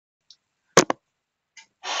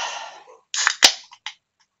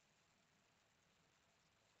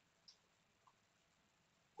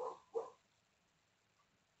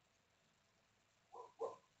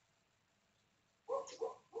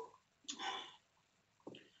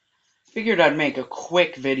Figured I'd make a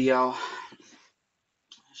quick video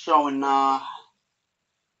showing my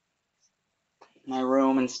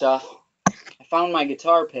room and stuff. I found my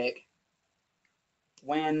guitar pick.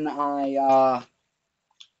 When I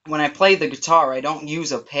play the guitar, I don't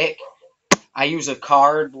use a pick. I use a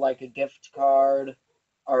card, like a gift card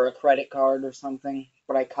or a credit card or something,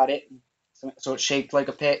 but I cut it so it's shaped like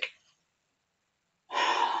a pick.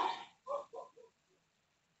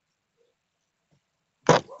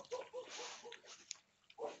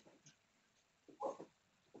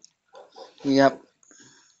 Yep.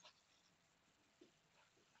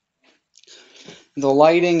 The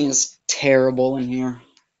lighting is terrible in here.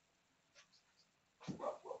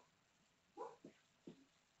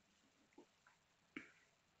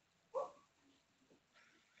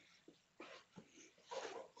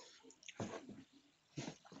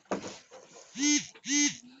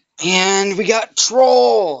 And we got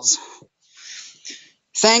trolls.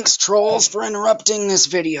 Thanks, trolls, for interrupting this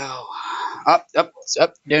video. Up. No.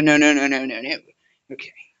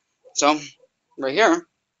 Okay. So, right here,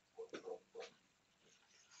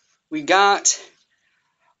 we got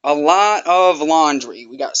a lot of laundry.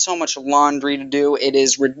 We got so much laundry to do. It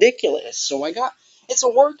is ridiculous. So it's a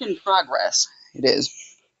work in progress. It is.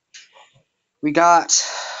 We got,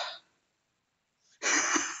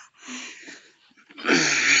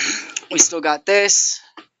 we still got this.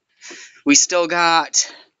 We still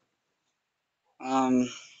got,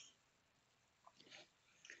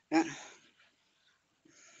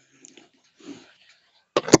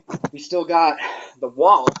 we still got the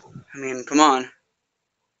wall. I mean, come on.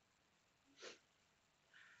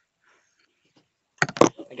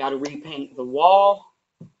 I gotta repaint the wall.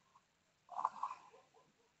 I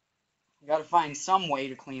gotta find some way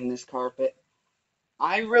to clean this carpet.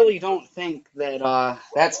 I really don't think that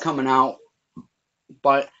that's coming out,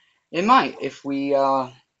 but it might if we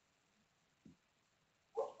I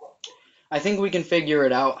think we can figure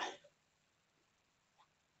it out.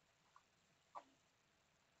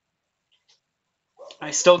 I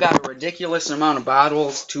still got a ridiculous amount of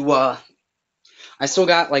bottles to I still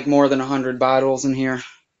got like more than 100 bottles in here.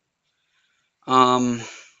 Oh,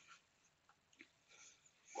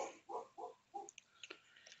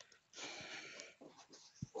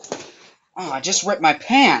 I just ripped my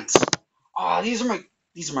pants. Oh, these are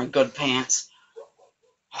my good pants.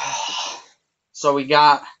 So we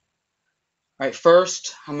got, right,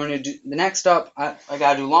 first I'm gonna do the next up. I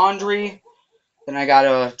gotta do laundry, then I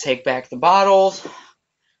gotta take back the bottles,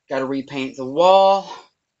 gotta repaint the wall,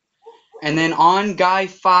 and then on Guy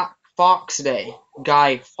Fawkes Day,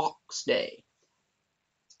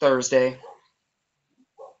 Thursday,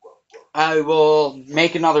 I will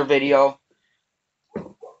make another video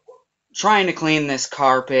trying to clean this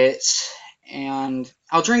carpet, and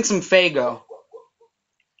I'll drink some Faygo.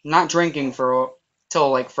 I'm not drinking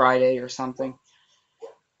till like Friday or something.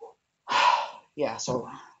 Yeah, so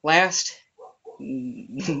last,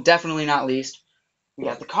 definitely not least, we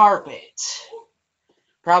got the carpet.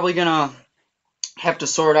 Probably gonna have to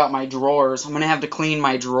sort out my drawers. I'm gonna have to clean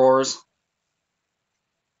my drawers.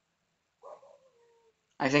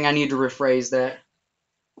 I think I need to rephrase that.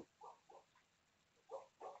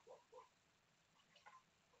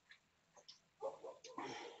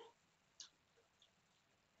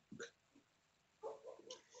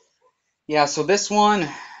 Yeah, so this one is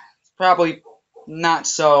probably not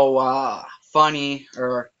so funny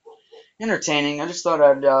or entertaining. I just thought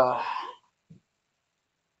I'd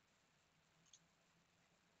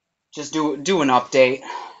just do an update.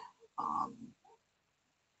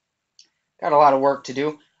 Got a lot of work to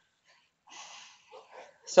do.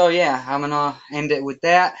 So yeah, I'm gonna end it with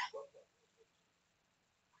that.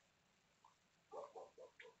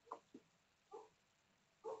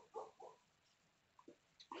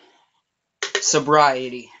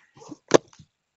 Sobriety.